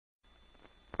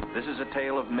This is a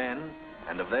tale of men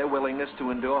and of their willingness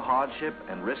to endure hardship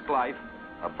and risk life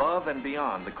above and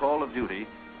beyond the call of duty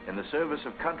in the service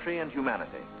of country and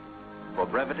humanity. For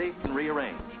brevity,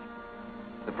 rearranged.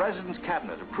 The President's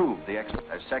Cabinet approved the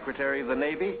as Secretary of the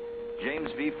Navy. James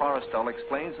V. Forrestal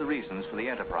explains the reasons for the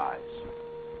enterprise.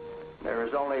 There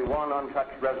is only one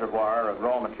untouched reservoir of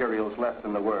raw materials left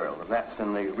in the world, and that's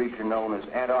in the region known as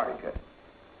Antarctica,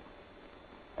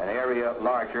 an area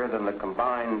larger than the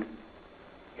combined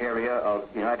area of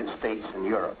the United States and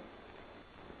Europe.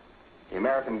 The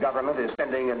American government is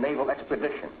sending a naval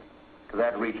expedition to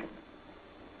that region.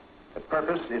 The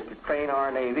purpose is to train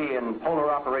our Navy in polar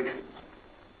operations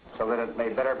so that it may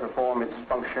better perform its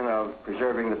function of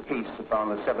preserving the peace upon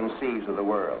the 7 seas of the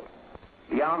world.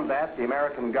 Beyond that, the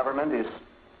American government is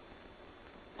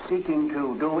seeking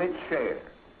to do its share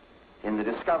in the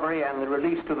discovery and the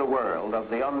release to the world of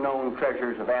the unknown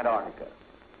treasures of Antarctica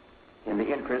in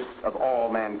the interests of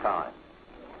all mankind.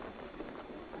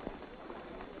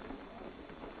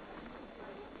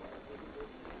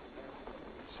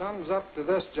 Sums up to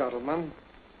this, gentlemen.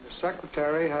 The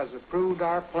Secretary has approved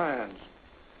our plans,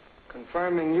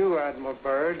 confirming you, Admiral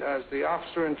Byrd, as the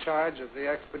officer in charge of the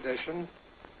expedition,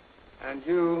 and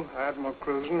you, Admiral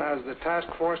Cruzen, as the task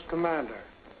force commander.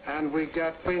 And we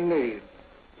get what we need.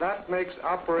 That makes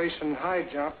Operation High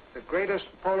Jump the greatest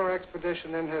polar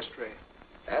expedition in history.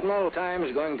 Admiral, time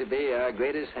is going to be our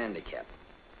greatest handicap.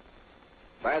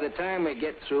 By the time we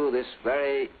get through this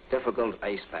very difficult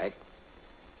ice pack,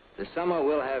 the summer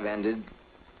will have ended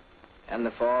and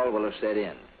the fall will have set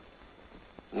in.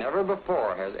 Never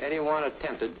before has anyone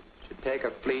attempted to take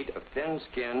a fleet of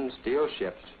thin-skinned steel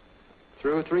ships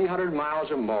through 300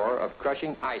 miles or more of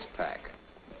crushing ice pack.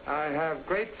 I have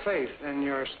great faith in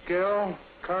your skill,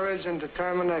 courage, and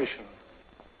determination.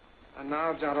 And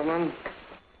now, gentlemen.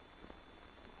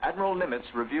 Admiral Nimitz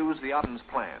reviews the Ottom's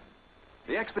plan.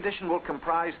 The expedition will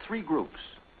comprise 3 groups: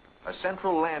 a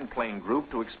central land plane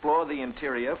group to explore the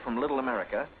interior from Little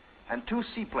America, and 2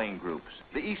 seaplane groups,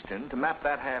 the eastern to map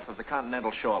that half of the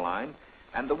continental shoreline,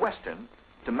 and the western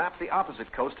to map the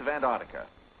opposite coast of Antarctica.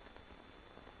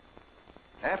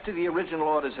 After the original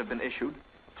orders have been issued,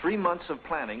 3 months of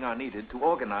planning are needed to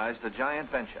organize the giant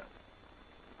venture.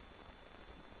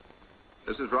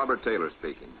 This is Robert Taylor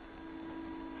speaking.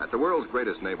 At the world's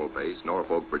greatest naval base,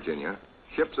 Norfolk, Virginia,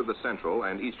 ships of the Central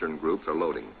and Eastern groups are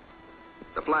loading.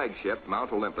 The flagship,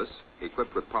 Mount Olympus,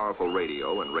 equipped with powerful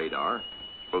radio and radar,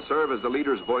 will serve as the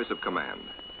leader's voice of command.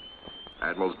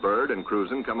 Admirals Byrd and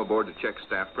Cruzen come aboard to check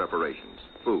staff preparations,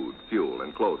 food, fuel,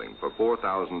 and clothing for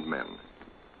 4,000 men.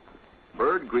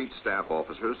 Byrd greets staff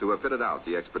officers who have fitted out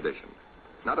the expedition.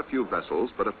 Not a few vessels,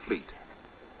 but a fleet.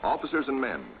 Officers and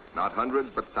men, not hundreds,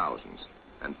 but thousands,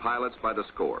 and pilots by the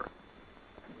score.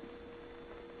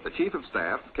 The Chief of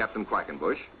Staff, Captain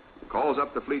Quackenbush, calls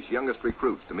up the fleet's youngest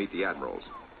recruits to meet the admirals,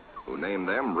 who name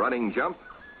them Running Jump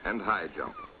and High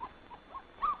Jump.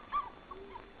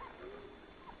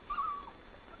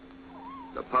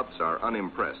 The pups are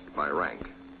unimpressed by rank.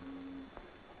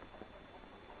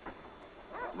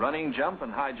 Running Jump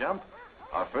and High Jump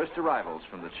are first arrivals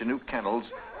from the Chinook kennels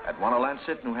at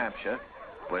Wanalancet, New Hampshire,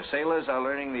 where sailors are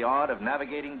learning the art of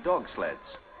navigating dog sleds.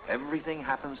 Everything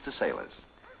happens to sailors.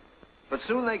 But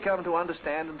soon they come to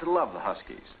understand and to love the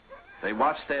Huskies. They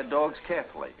watch their dogs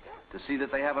carefully to see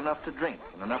that they have enough to drink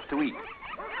and enough to eat,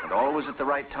 and always at the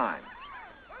right time.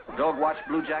 The Dog Watch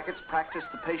Blue Jackets practice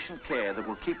the patient care that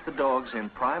will keep the dogs in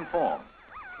prime form.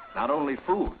 Not only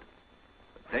food,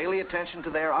 but daily attention to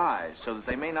their eyes so that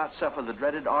they may not suffer the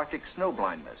dreaded Arctic snow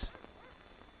blindness.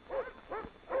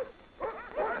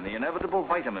 And the inevitable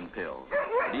vitamin pill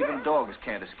that even dogs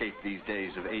can't escape these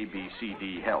days of A, B, C,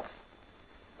 D health.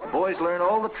 The boys learn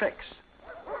all the tricks.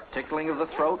 Tickling of the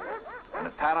throat and a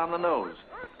pat on the nose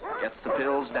gets the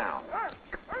pills down.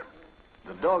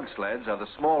 The dog sleds are the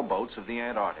small boats of the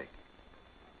Antarctic.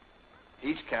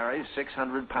 Each carries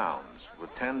 600 pounds, with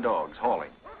 10 dogs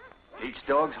hauling. Each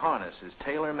dog's harness is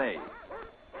tailor-made,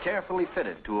 carefully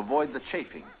fitted to avoid the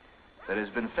chafing that has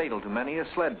been fatal to many a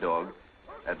sled dog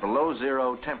at below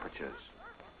 0 temperatures.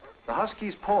 The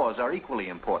Husky's paws are equally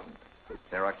important.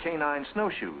 There are canine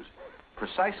snowshoes,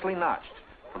 precisely notched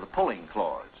for the pulling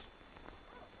claws.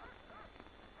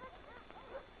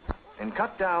 In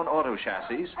cut-down auto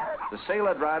chassis, the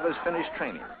sailor drivers finish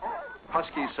training.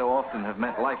 Huskies so often have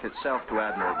meant life itself to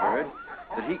Admiral Byrd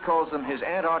that he calls them his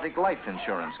Antarctic Life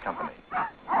Insurance Company.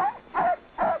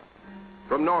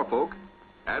 From Norfolk,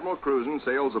 Admiral Cruzen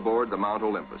sails aboard the Mount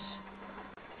Olympus.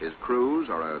 His crews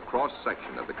are a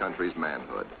cross-section of the country's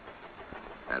manhood.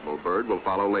 Admiral Byrd will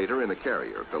follow later in the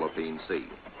carrier, Philippine Sea.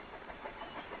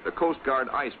 The Coast Guard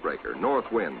icebreaker, North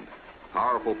Wind,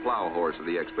 powerful plow horse of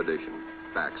the expedition,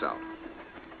 backs out.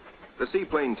 The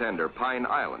seaplane tender Pine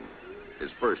Island is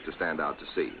first to stand out to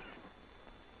sea.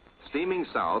 Steaming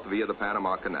south via the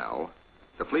Panama Canal,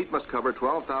 the fleet must cover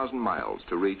 12,000 miles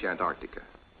to reach Antarctica.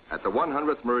 At the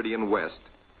 100th meridian west,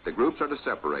 the groups are to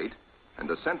separate, and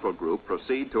the central group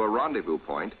proceed to a rendezvous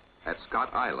point at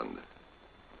Scott Island.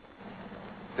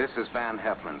 This is Van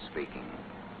Heflin speaking.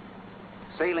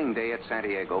 Sailing day at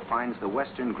Santiago finds the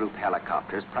Western Group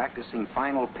helicopters practicing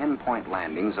final pinpoint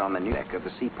landings on the new deck of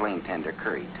the seaplane tender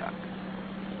Currituck.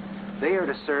 They are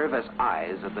to serve as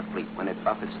eyes of the fleet when it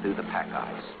buffets through the pack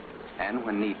ice, and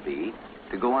when need be,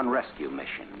 to go on rescue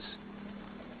missions.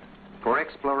 For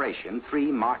exploration,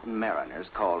 3 Martin Mariners,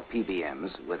 called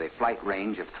PBMs, with a flight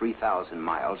range of 3,000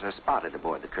 miles, are spotted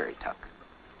aboard the Currituck.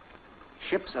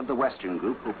 Ships of the Western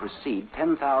Group will proceed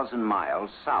 10,000 miles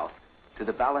south to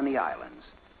the Balleny Islands,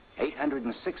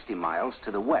 860 miles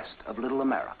to the west of Little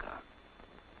America.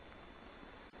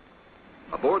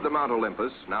 Aboard the Mount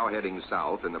Olympus, now heading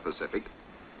south in the Pacific,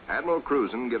 Admiral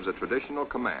Cruzen gives a traditional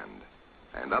command,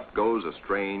 and up goes a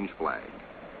strange flag.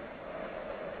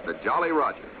 The Jolly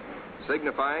Roger,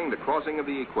 signifying the crossing of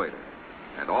the equator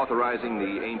and authorizing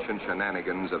the ancient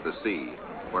shenanigans of the sea,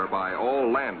 whereby all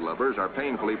landlubbers are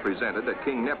painfully presented at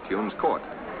King Neptune's court.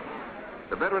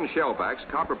 The veteran shellbacks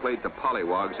copperplate the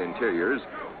Pollywog's interiors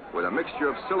with a mixture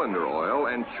of cylinder oil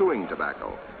and chewing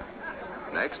tobacco.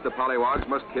 Next, the Pollywog's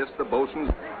must kiss the bosun's,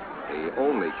 the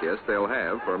only kiss they'll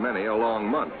have for many a long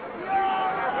month.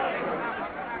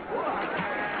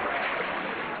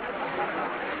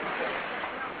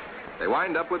 They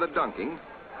wind up with a dunking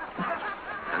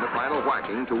and a final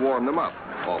whacking to warm them up,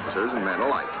 officers and men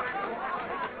alike.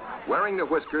 Wearing the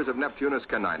whiskers of Neptunus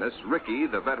caninus, Ricky,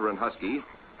 the veteran husky,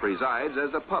 presides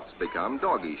as the pups become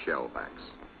doggy shellbacks.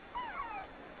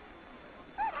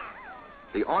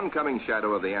 The oncoming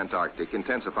shadow of the Antarctic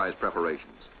intensifies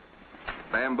preparations.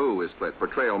 Bamboo is split for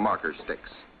trail marker sticks.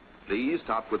 These,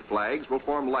 topped with flags, will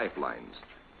form lifelines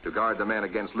to guard the men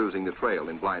against losing the trail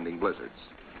in blinding blizzards.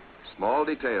 Small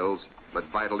details, but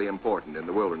vitally important in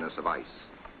the wilderness of ice.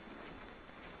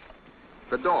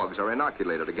 The dogs are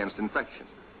inoculated against infection.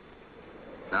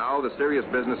 Now the serious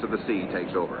business of the sea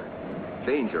takes over.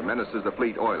 Danger menaces the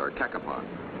fleet oiler, Cacapon.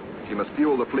 She must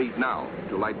fuel the fleet now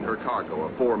to lighten her cargo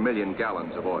of 4 million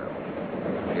gallons of oil.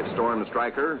 If storms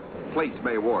strike her, plates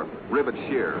may warp, rivets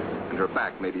shear, and her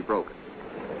back may be broken.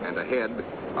 And ahead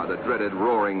are the dreaded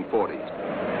roaring 40s.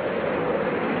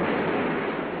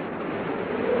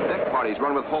 Deck parties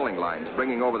run with hauling lines,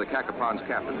 bringing over the Cacapon's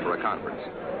captain for a conference.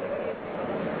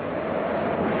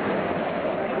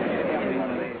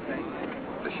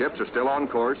 The ships are still on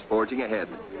course, forging ahead,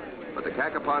 but the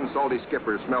Cacapon's salty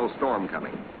skipper smells storm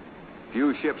coming.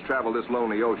 Few ships travel this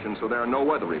lonely ocean, so there are no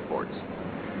weather reports.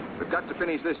 We've got to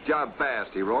finish this job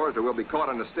fast, he roars, or we'll be caught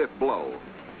on a stiff blow.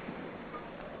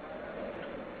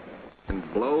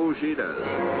 And blow she does.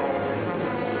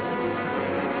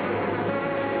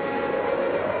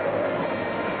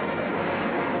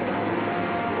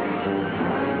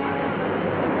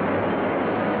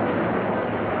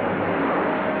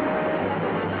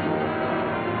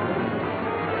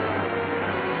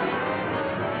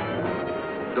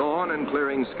 Dawn and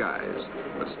clearing skies,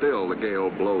 but still the gale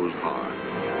blows hard.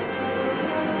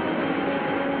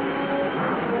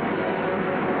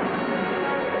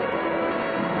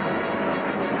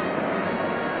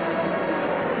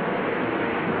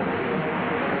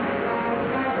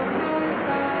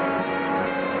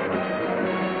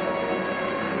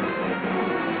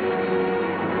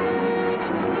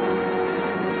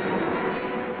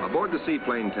 Aboard the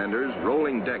seaplane tenders,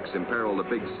 rolling decks imperil the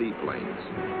big seaplanes.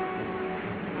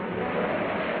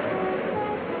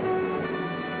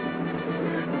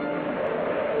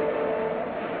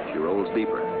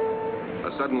 Deeper.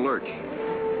 A sudden lurch.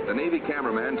 The Navy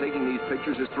cameraman taking these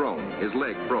pictures is thrown, his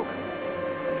leg broken.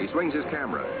 He swings his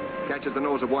camera, catches the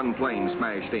nose of one plane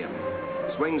smashed in,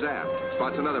 swings aft,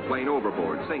 spots another plane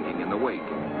overboard, sinking in the wake.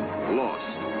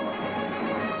 Lost.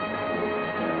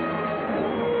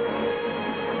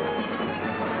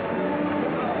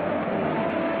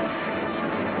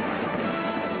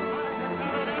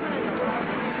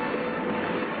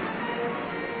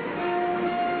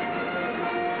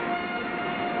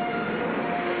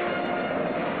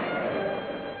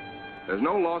 There's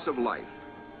no loss of life,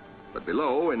 but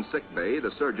below in sick bay,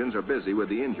 the surgeons are busy with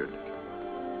the injured.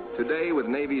 Today, with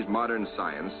Navy's modern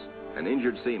science, an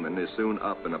injured seaman is soon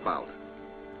up and about.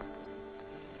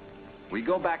 We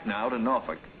go back now to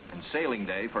Norfolk and sailing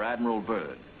day for Admiral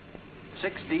Byrd.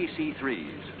 6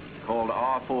 DC-3s, called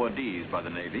R4Ds by the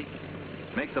Navy,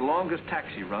 make the longest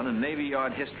taxi run in Navy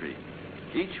Yard history,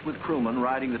 each with crewmen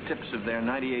riding the tips of their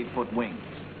 98-foot wings.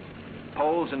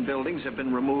 Poles and buildings have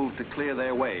been removed to clear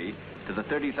their way to the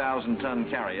 30,000-ton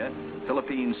carrier,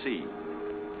 Philippine Sea.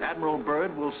 Admiral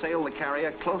Byrd will sail the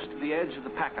carrier close to the edge of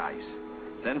the pack ice,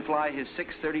 then fly his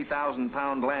 6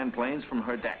 30,000-pound land planes from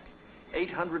her deck,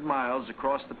 800 miles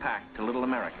across the pack to Little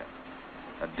America.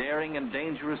 A daring and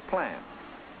dangerous plan,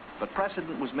 but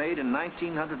precedent was made in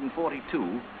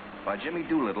 1942 by Jimmy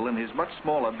Doolittle in his much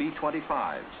smaller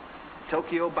B-25s,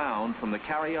 Tokyo-bound from the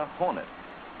carrier Hornet.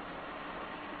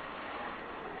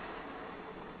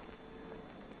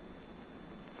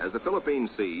 As the Philippine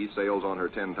Sea sails on her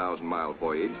 10,000-mile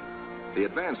voyage, the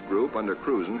advance group under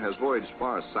Cruzen has voyaged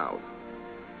far south.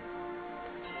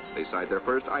 They sight their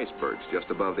first icebergs just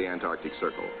above the Antarctic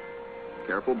Circle.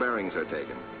 Careful bearings are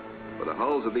taken, for the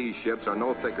hulls of these ships are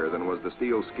no thicker than was the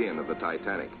steel skin of the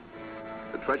Titanic.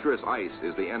 The treacherous ice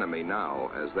is the enemy now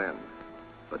as then,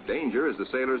 but danger is the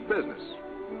sailor's business.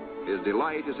 His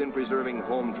delight is in preserving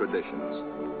home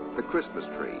traditions, the Christmas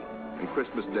tree and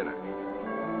Christmas dinner.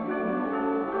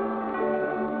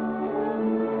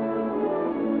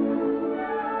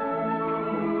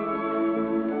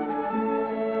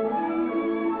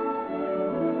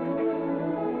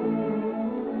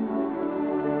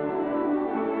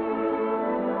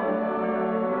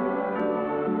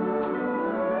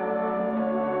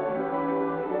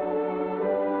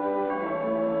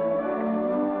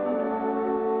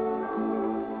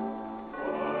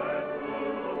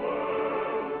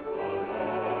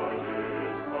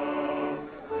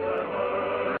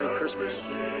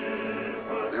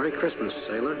 Merry Christmas,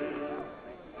 sailor.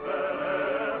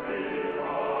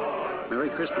 Merry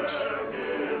Christmas.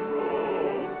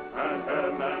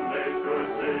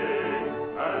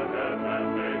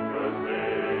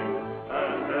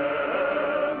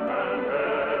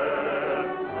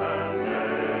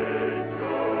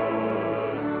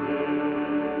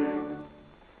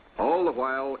 All the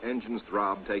while, engines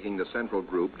throb, taking the central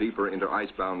group deeper into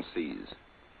icebound seas.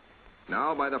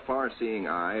 Now, by the far-seeing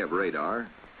eye of radar,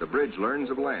 the bridge learns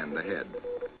of land ahead,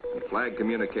 and Flag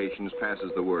Communications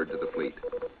passes the word to the fleet.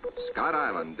 Scott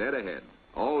Island dead ahead,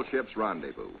 all ships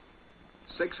rendezvous.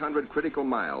 600 critical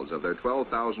miles of their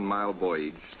 12,000-mile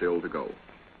voyage still to go.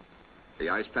 The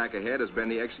ice pack ahead has been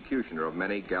the executioner of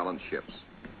many gallant ships.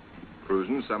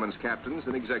 Cruzen summons captains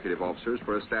and executive officers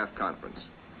for a staff conference.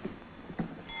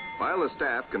 While the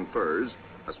staff confers,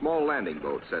 a small landing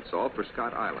boat sets off for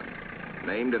Scott Island,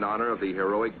 named in honor of the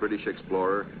heroic British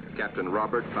explorer, Captain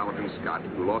Robert Falcon Scott,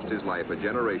 who lost his life a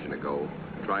generation ago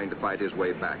trying to fight his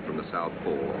way back from the South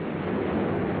Pole.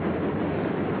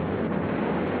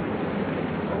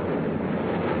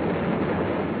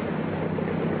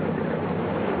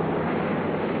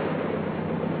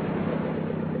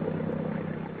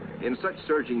 In such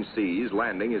surging seas,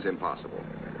 landing is impossible.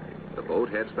 The boat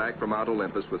heads back for Mount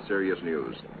Olympus with serious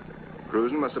news.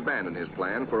 Cruzen must abandon his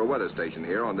plan for a weather station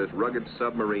here on this rugged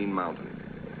submarine mountain.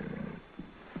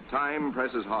 Time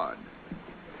presses hard.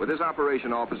 With his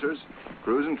operation officers,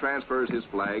 Cruzen transfers his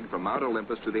flag from Mount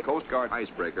Olympus to the Coast Guard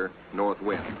icebreaker, North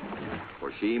Wind,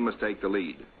 for she must take the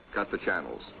lead, cut the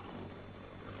channels.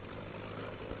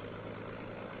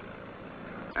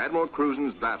 Admiral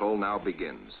Cruzen's battle now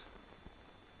begins.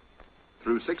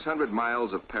 Through 600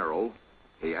 miles of peril,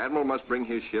 the Admiral must bring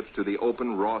his ships to the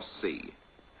open Ross Sea,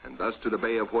 and thus to the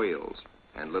Bay of Whales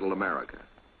and Little America.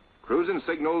 Cruzen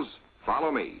signals,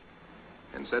 "Follow me,"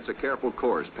 and sets a careful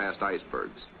course past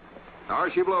icebergs.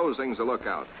 There she blows, sings the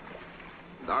lookout.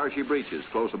 There she breaches,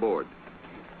 close aboard.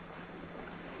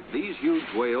 These huge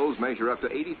whales measure up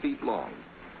to 80 feet long,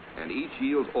 and each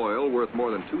yields oil worth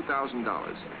more than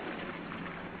 $2,000.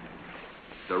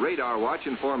 The radar watch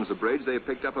informs the bridge they have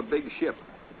picked up a big ship,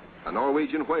 a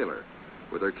Norwegian whaler,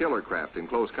 with her killer craft in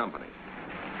close company.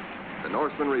 The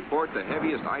Norsemen report the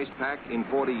heaviest ice pack in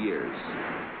 40 years.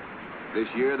 This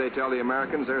year, they tell the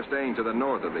Americans they're staying to the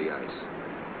north of the ice.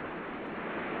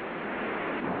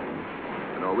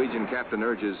 The Norwegian captain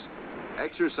urges,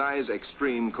 exercise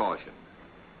extreme caution.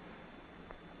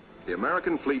 The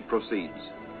American fleet proceeds.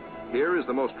 Here is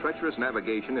the most treacherous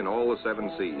navigation in all the 7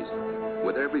 seas,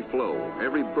 with every floe,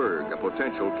 every berg a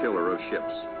potential killer of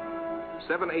ships.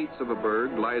 7/8 of a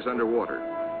berg lies underwater.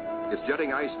 Its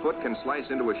jutting ice foot can slice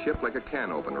into a ship like a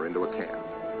can opener into a can.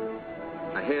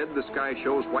 Ahead, the sky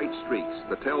shows white streaks,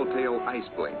 the telltale ice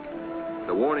blink,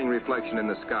 the warning reflection in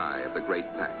the sky of the great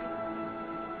pack.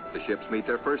 The ships meet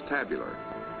their first tabular,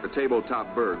 the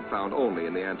tabletop berg found only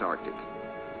in the Antarctic.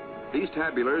 These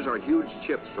tabulars are huge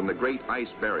chips from the great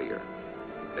ice barrier.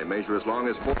 They measure as long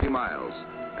as 40 miles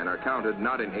and are counted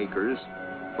not in acres,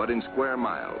 but in square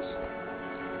miles.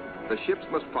 The ships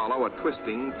must follow a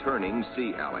twisting, turning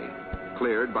sea alley,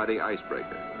 cleared by the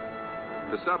icebreaker.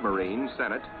 The submarine,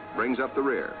 Senate, brings up the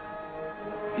rear.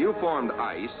 U-formed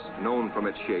ice, known from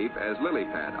its shape as lily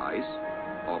pad ice,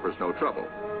 offers no trouble.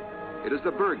 It is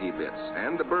the bergy bits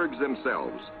and the bergs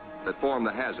themselves that form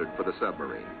the hazard for the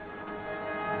submarine.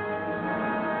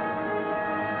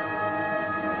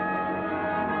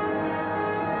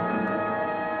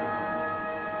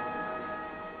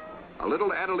 A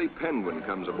little Adderley Penguin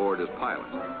comes aboard as pilot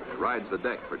and rides the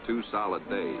deck for 2 solid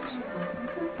days.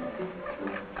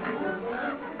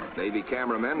 Navy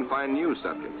cameramen find new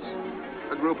subjects.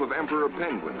 A group of emperor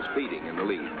penguins feeding in the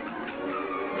lead.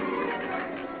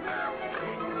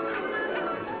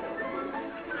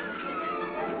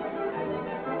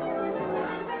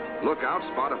 Lookouts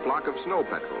spot a flock of snow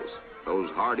petrels, those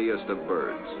hardiest of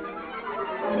birds.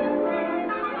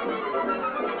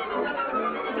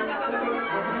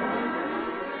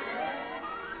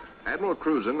 Admiral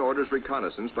Cruzen orders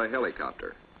reconnaissance by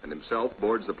helicopter and himself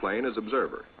boards the plane as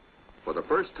observer. For the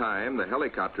first time, the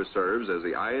helicopter serves as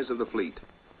the eyes of the fleet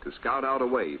to scout out a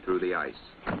way through the ice.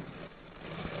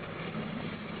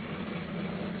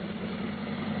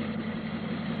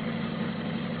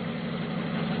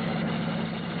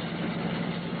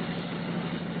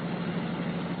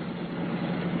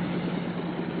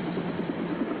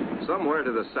 Somewhere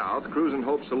to the south, Cruzen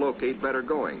hopes to locate better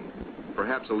going,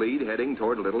 perhaps a lead heading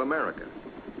toward Little America.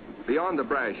 Beyond the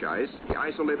brash ice, the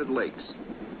isolated lakes.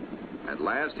 At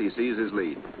last, he sees his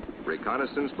lead.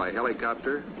 Reconnaissance by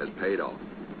helicopter has paid off.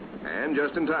 And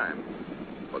just in time,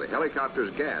 for the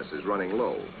helicopter's gas is running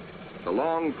low. The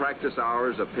long practice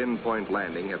hours of pinpoint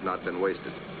landing have not been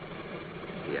wasted.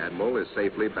 The Admiral is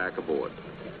safely back aboard.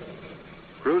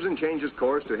 Cruzen changes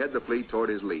course to head the fleet toward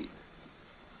his lead.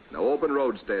 No open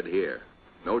roadstead here,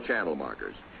 no channel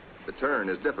markers. The turn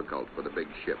is difficult for the big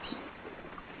ships.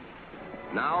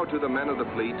 Now to the men of the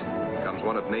fleet comes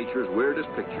one of nature's weirdest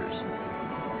pictures,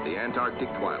 the Antarctic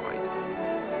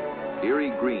twilight.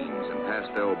 Eerie greens and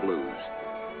pastel blues.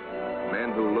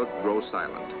 Men who look grow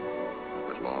silent,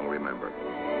 but long remember.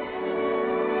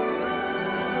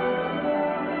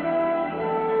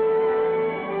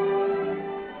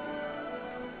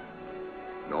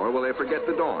 Nor will they forget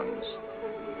the dawns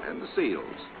and the seals.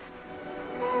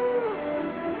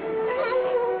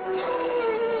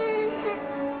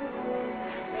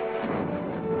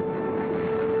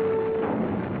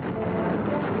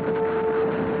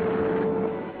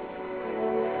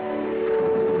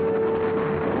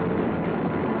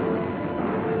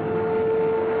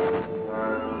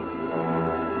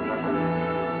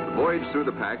 Through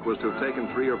the pack was to have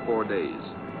taken 3 or 4 days,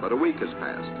 but a week has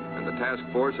passed, and the task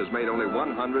force has made only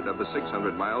 100 of the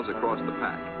 600 miles across the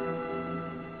pack.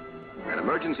 An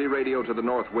emergency radio to the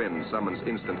north wind summons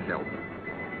instant help.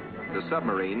 The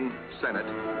submarine, Senate,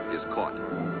 is caught.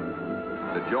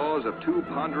 The jaws of 2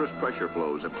 ponderous pressure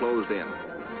flows have closed in,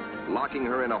 locking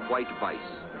her in a white vice.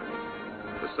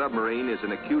 The submarine is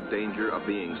in acute danger of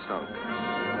being sunk.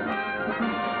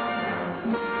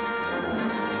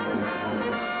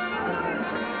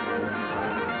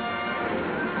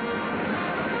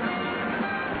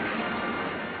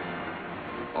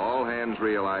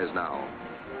 Realize now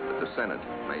that the Senate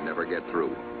may never get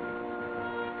through.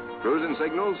 Cruzen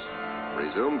signals,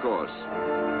 resume course.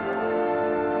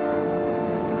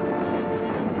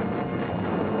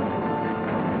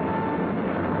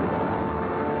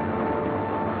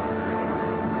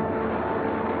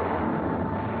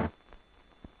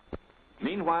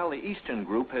 Meanwhile, the Eastern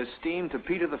Group has steamed to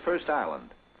Peter I Island,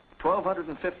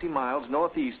 1,250 miles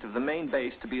northeast of the main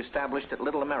base to be established at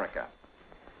Little America.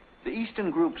 The Eastern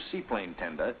Group's seaplane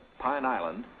tender, Pine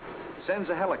Island,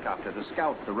 sends a helicopter to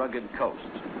scout the rugged coast.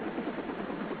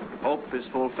 Hope is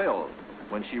fulfilled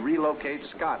when she relocates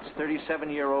Scott's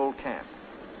 37-year-old camp.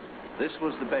 This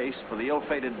was the base for the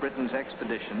ill-fated Britain's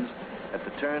expeditions at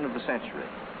the turn of the century.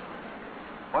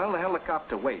 While the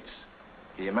helicopter waits,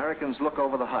 the Americans look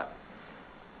over the hut,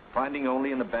 finding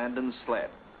only an abandoned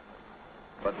sled.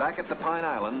 But back at the Pine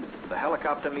Island, the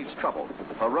helicopter meets trouble.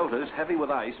 Her rotors, heavy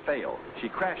with ice, fail. She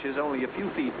crashes only a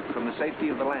few feet from the safety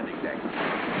of the landing deck.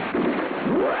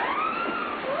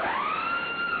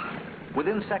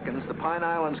 Within seconds, the Pine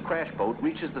Island's crash boat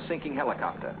reaches the sinking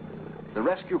helicopter. The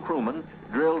rescue crewmen,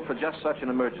 drilled for just such an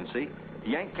emergency,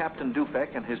 yank Captain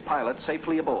Dufek and his pilot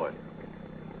safely aboard.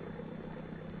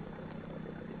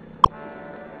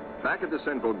 Back at the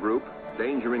Central Group,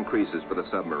 danger increases for the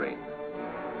submarine.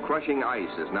 Crushing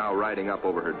ice is now riding up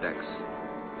over her decks.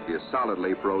 She is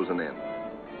solidly frozen in.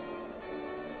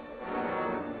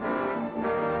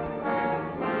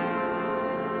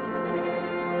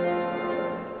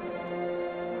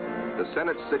 The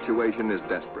Senate's situation is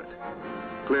desperate.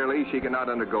 Clearly, she cannot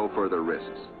undergo further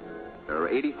risks. There are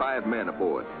 85 men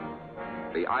aboard.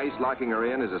 The ice locking her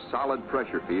in is a solid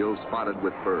pressure field spotted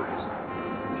with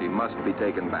bergs. She must be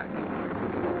taken back.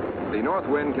 The north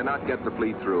wind cannot get the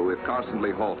fleet through if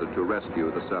constantly halted to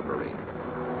rescue the submarine.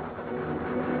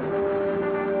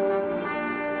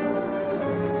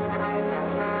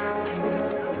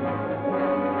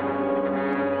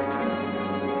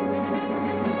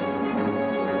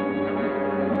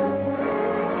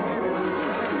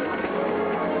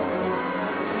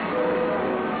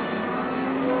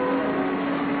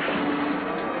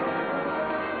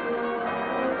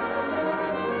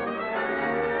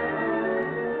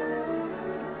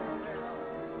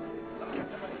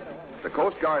 The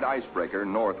Coast Guard icebreaker,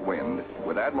 North Wind,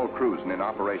 with Admiral Cruzen in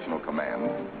operational command,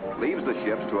 leaves the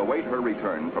ships to await her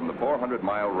return from the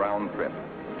 400-mile round trip,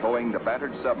 towing the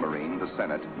battered submarine, the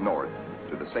Senate, north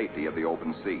to the safety of the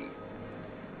open sea.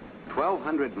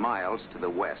 1,200 miles to the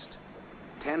west,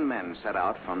 10 men set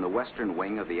out from the western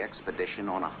wing of the expedition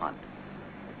on a hunt.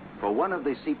 For one of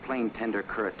the seaplane tender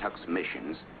Currituck's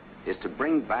missions is to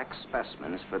bring back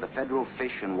specimens for the Federal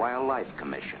Fish and Wildlife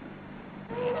Commission.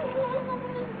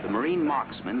 The Marine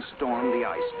marksmen storm the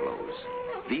ice floes.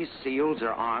 These seals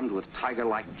are armed with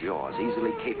tiger-like jaws,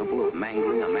 easily capable of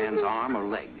mangling a man's arm or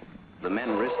leg. The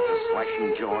men risk the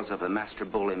slashing jaws of the master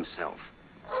bull himself.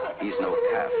 He's no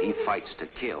calf. He fights to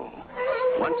kill.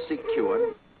 Once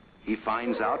secured, he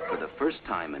finds out for the first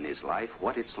time in his life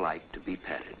what it's like to be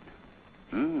petted.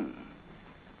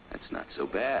 That's not so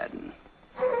bad.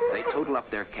 They total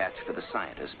up their catch for the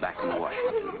scientists back in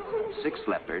Washington. 6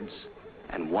 leopards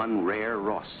and 1 rare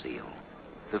Ross seal.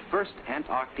 The first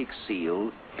Antarctic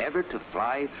seal ever to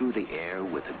fly through the air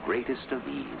with the greatest of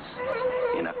ease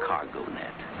in a cargo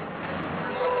net.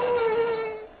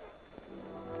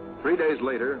 3 days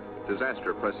later,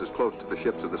 disaster presses close to the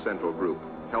ships of the Central Group,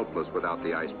 helpless without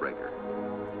the icebreaker.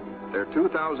 Their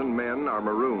 2,000 men are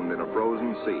marooned in a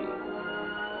frozen sea.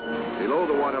 Below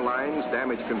the water lines,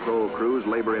 damage control crews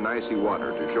labor in icy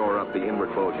water to shore up the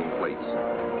inward bulging plates.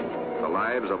 The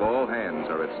lives of all hands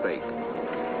are at stake.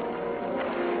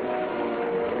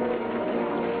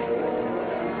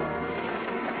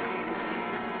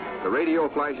 The radio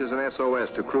flashes an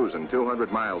SOS to Cruzen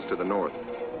 200 miles to the north.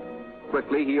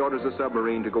 Quickly, he orders the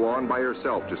submarine to go on by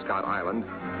herself to Scott Island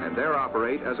and there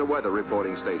operate as a weather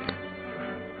reporting station.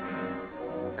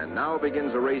 And now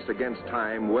begins a race against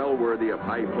time well worthy of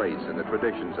high place in the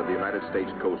traditions of the United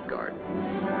States Coast Guard.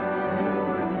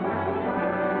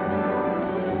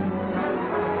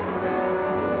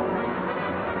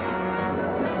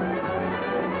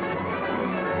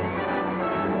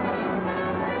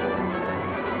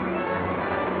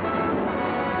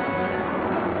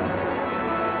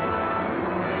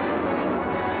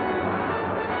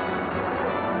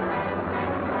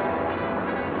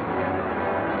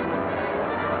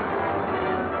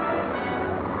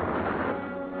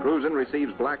 Cruzen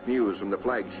receives black news from the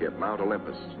flagship, Mount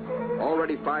Olympus.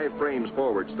 Already 5 frames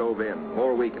forward stove in,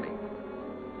 more weakening.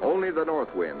 Only the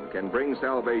north wind can bring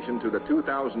salvation to the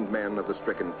 2,000 men of the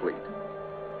stricken fleet.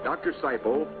 Dr.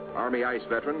 Seipel, Army ice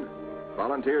veteran,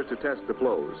 volunteers to test the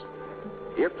floes.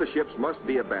 If the ships must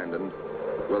be abandoned,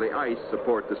 will the ice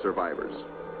support the survivors?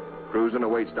 Cruzen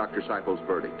awaits Dr. Seipel's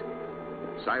verdict.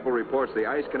 Seipel reports the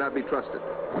ice cannot be trusted.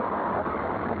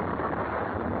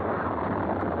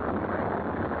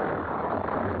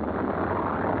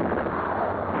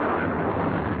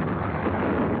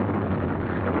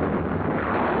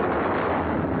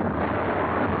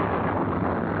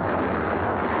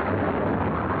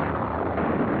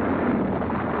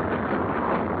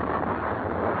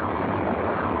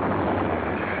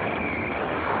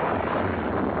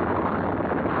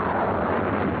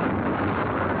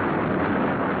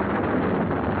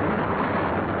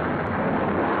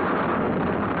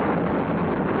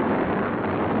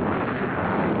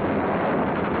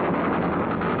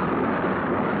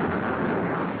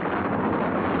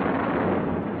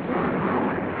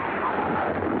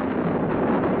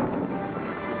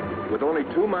 With only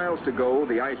 2 miles to go,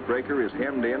 the icebreaker is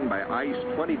hemmed in by ice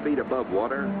 20 feet above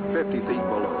water, 50 feet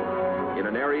below, in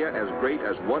an area as great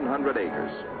as 100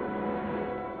 acres.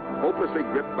 Hopelessly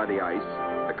gripped by the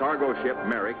ice, the cargo ship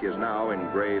Merrick is now in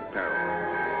grave peril.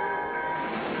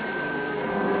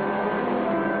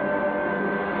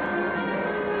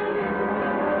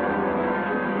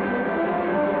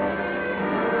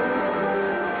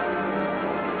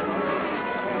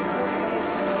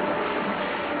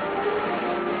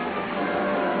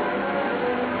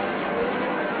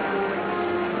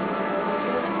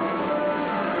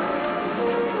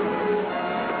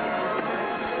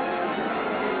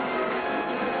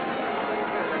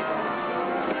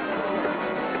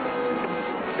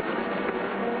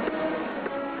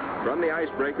 From the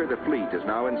icebreaker, the fleet is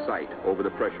now in sight over the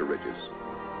pressure ridges.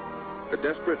 The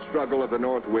desperate struggle of the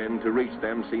north wind to reach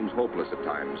them seems hopeless at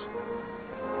times.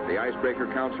 The icebreaker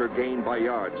counts her gain by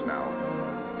yards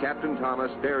now. Captain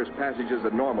Thomas dares passages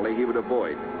that normally he would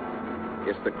avoid.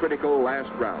 It's the critical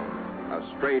last round,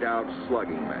 a straight-out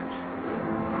slugging match.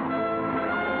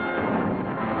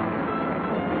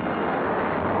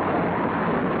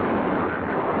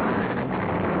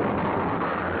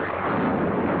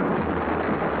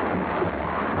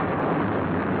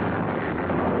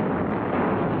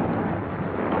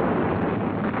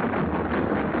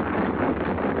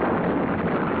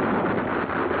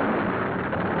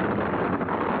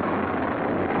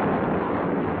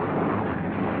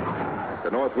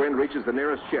 The north wind reaches the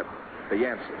nearest ship, the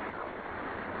Yancey.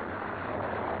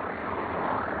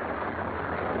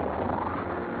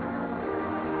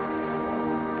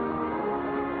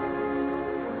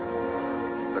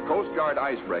 The Coast Guard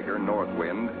icebreaker,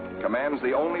 Northwind, commands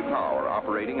the only power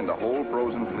operating in the whole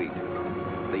frozen fleet.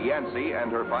 The Yancey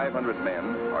and her 500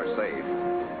 men are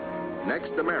safe.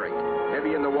 Next, the Merrick,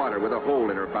 heavy in the water with a hole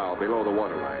in her bow below the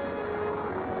waterline.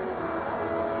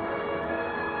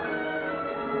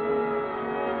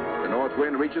 The North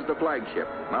Wind reaches the flagship,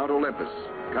 Mount Olympus,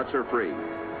 cuts her free.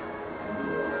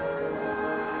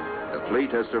 The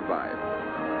fleet has survived.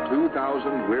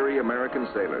 2,000 weary American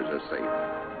sailors are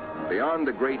safe. Beyond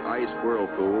the great ice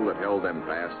whirlpool that held them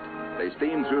fast, they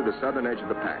steamed through the southern edge of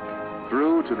the pack,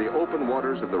 through to the open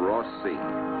waters of the Ross Sea,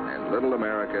 and little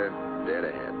America dead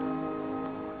ahead.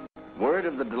 Word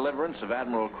of the deliverance of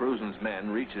Admiral Cruzen's men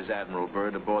reaches Admiral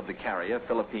Byrd aboard the carrier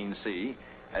Philippine Sea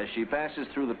as she passes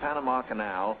through the Panama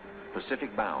Canal,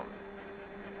 Pacific bound.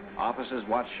 Officers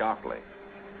watch sharply.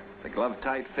 The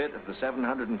glove-tight fit of the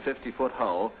 750-foot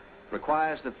hull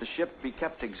requires that the ship be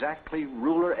kept exactly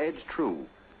ruler-edge true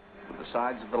with the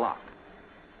sides of the lock.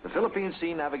 The Philippine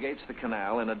Sea navigates the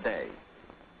canal in a day.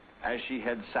 As she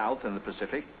heads south in the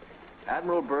Pacific,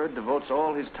 Admiral Byrd devotes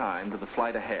all his time to the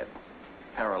flight ahead,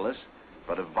 perilous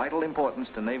but of vital importance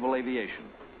to naval aviation.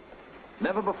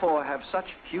 Never before have such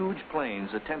huge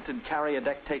planes attempted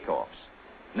carrier-deck takeoffs.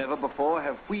 Never before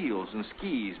have wheels and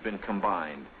skis been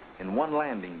combined in one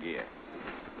landing gear.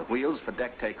 The wheels for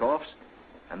deck takeoffs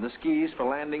and the skis for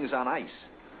landings on ice.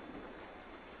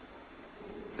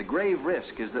 The grave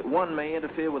risk is that one may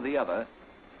interfere with the other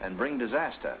and bring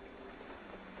disaster.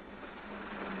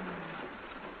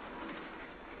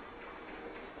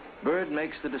 Byrd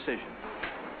makes the decision.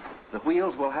 The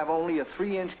wheels will have only a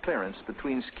 3-inch clearance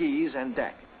between skis and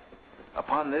deck.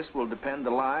 Upon this will depend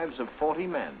the lives of 40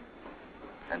 men,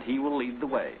 and he will lead the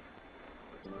way.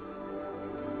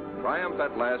 Triumph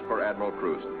at last for Admiral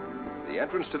Cruzen. The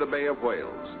entrance to the Bay of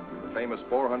Whales, the famous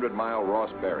 400-mile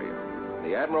Ross Barrier.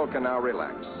 The Admiral can now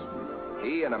relax.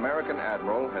 He, an American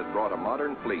admiral, has brought a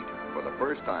modern fleet for the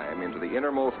first time into the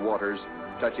innermost waters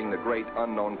touching the great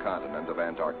unknown continent of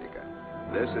Antarctica.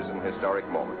 This is an historic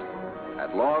moment.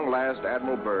 At long last,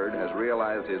 Admiral Byrd has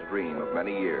realized his dream of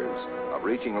many years of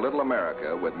reaching little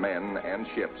America with men and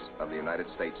ships of the United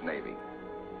States Navy.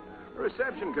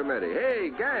 Reception committee. Hey,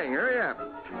 gang, hurry up.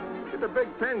 Get the big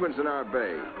penguins in our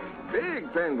bay.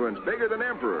 Big penguins, bigger than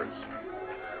emperors.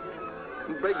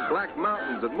 And big black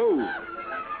mountains that move.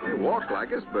 They walk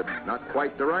like us, but not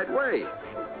quite the right way.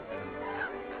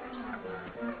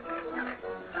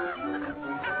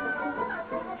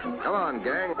 Come on,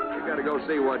 gang. We gotta go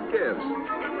see what gives.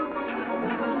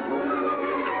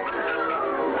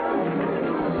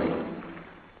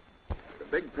 The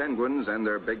big penguins and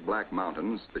their big black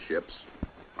mountains, the ships,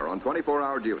 are on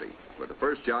 24-hour duty, with the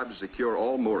first job to secure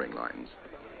all mooring lines.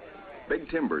 Big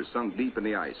timbers sunk deep in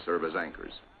the ice serve as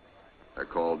anchors. They're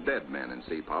called dead men in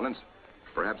sea parlance,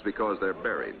 perhaps because they're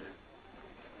buried.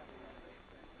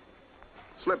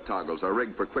 Slip toggles are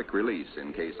rigged for quick release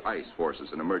in case ice forces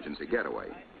an emergency getaway.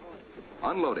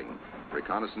 Unloading.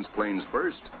 Reconnaissance planes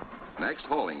first, next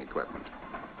hauling equipment.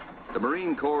 The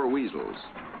Marine Corps weasels.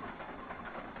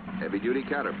 Heavy-duty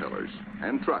caterpillars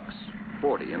and trucks,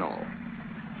 40 in all.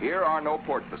 Here are no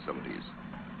port facilities,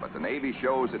 but the Navy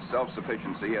shows its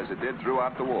self-sufficiency as it did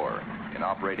throughout the war in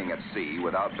operating at sea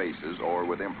without bases or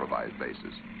with improvised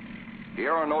bases.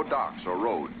 Here are no docks or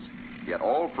roads, yet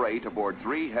all freight aboard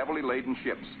 3 heavily laden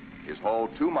ships is hauled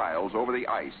 2 miles over the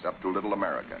ice up to Little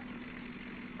America.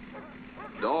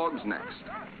 Dogs next.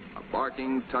 A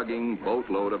barking, tugging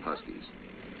boatload of huskies.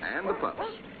 And the pups,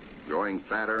 growing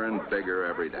fatter and bigger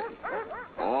every day.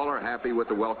 All are happy with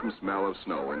the welcome smell of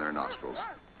snow in their nostrils.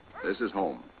 This is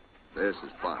home. This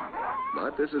is fun.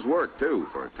 But this is work, too,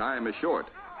 for time is short.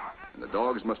 And the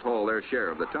dogs must haul their share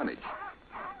of the tonnage.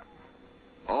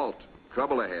 Halt.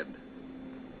 Trouble ahead.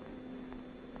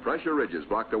 Pressure ridges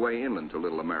block the way inland to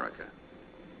Little America.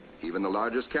 Even the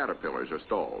largest caterpillars are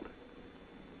stalled.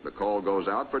 The call goes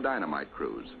out for dynamite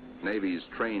crews, Navy's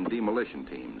trained demolition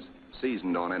teams,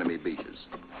 seasoned on enemy beaches.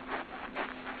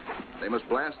 They must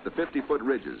blast the 50-foot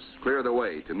ridges, clear the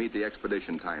way to meet the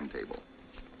expedition timetable.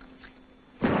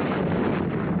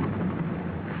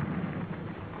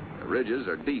 The ridges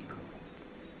are deep.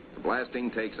 The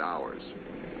blasting takes hours.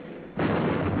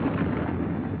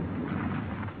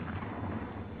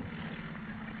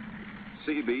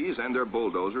 Seabees and their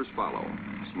bulldozers follow,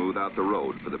 smooth out the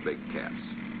road for the big cats.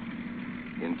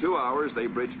 In 2 hours, they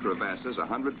bridge crevasses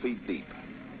 100 feet deep.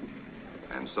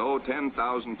 And so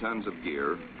 10,000 tons of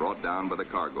gear, brought down by the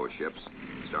cargo ships,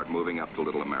 start moving up to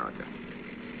Little America.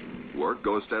 Work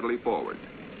goes steadily forward.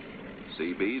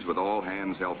 Seabees, with all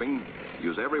hands helping,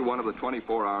 use every one of the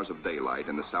 24 hours of daylight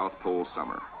in the South Pole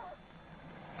summer.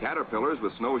 Caterpillars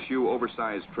with snowshoe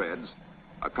oversized treads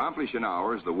accomplish in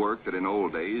hours the work that in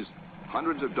old days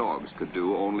hundreds of dogs could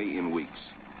do only in weeks.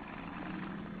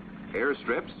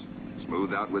 Airstrips,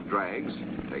 smoothed out with drags,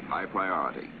 take high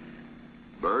priority.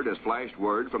 Byrd has flashed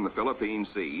word from the Philippine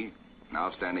Sea,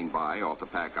 now standing by off the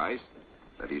pack ice,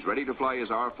 that he's ready to fly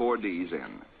his R-4Ds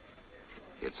in.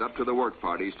 It's up to the work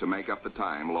parties to make up the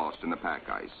time lost in the pack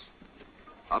ice.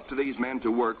 Up to these men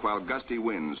to work while gusty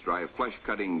winds drive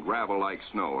flesh-cutting, gravel-like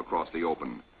snow across the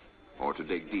open, or to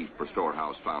dig deep for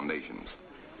storehouse foundations.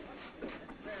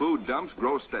 Food dumps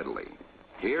grow steadily.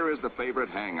 Here is the favorite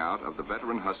hangout of the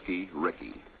veteran husky,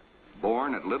 Ricky.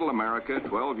 Born at Little America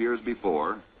 12 years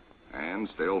before, and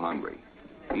still hungry.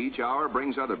 Each hour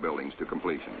brings other buildings to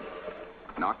completion.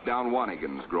 Knockdown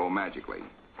Wanigans grow magically,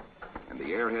 and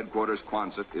the Air Headquarters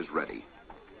Quonset is ready.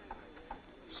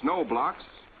 Snow blocks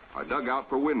are dug out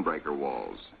for windbreaker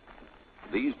walls.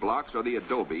 These blocks are the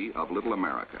adobe of Little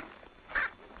America.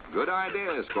 Good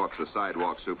idea, squawks the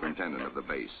sidewalk superintendent of the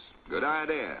base. Good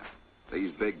idea.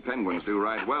 These big penguins do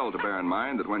right well to bear in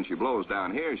mind that when she blows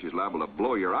down here, she's liable to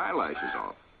blow your eyelashes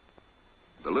off.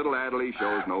 The little Adderley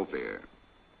shows no fear.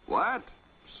 What?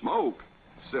 Smoke?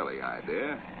 Silly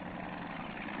idea.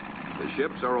 The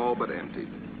ships are all but emptied.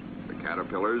 The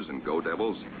Caterpillars and Go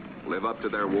Devils live up to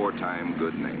their wartime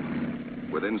good name.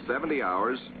 Within 70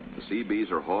 hours, the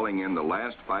Seabees are hauling in the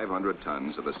last 500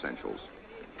 tons of essentials.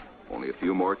 Only a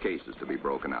few more cases to be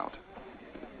broken out.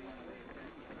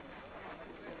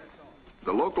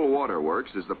 The local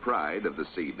waterworks is the pride of the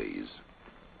Seabees.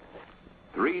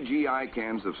 3 GI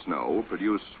cans of snow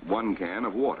produce 1 can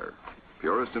of water,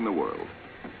 purest in the world.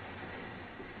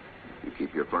 You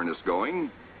keep your furnace going,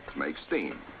 which makes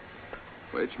steam,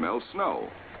 which melts snow,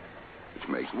 which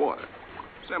makes water.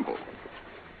 Simple.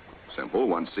 Simple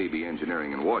once CB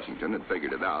Engineering in Washington had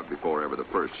figured it out before ever the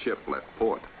first ship left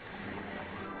port.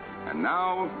 And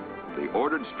now, the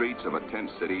ordered streets of a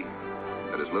tent city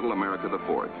that is Little America the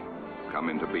Fourth come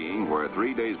into being where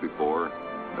 3 days before,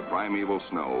 the primeval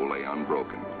snow lay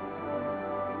unbroken.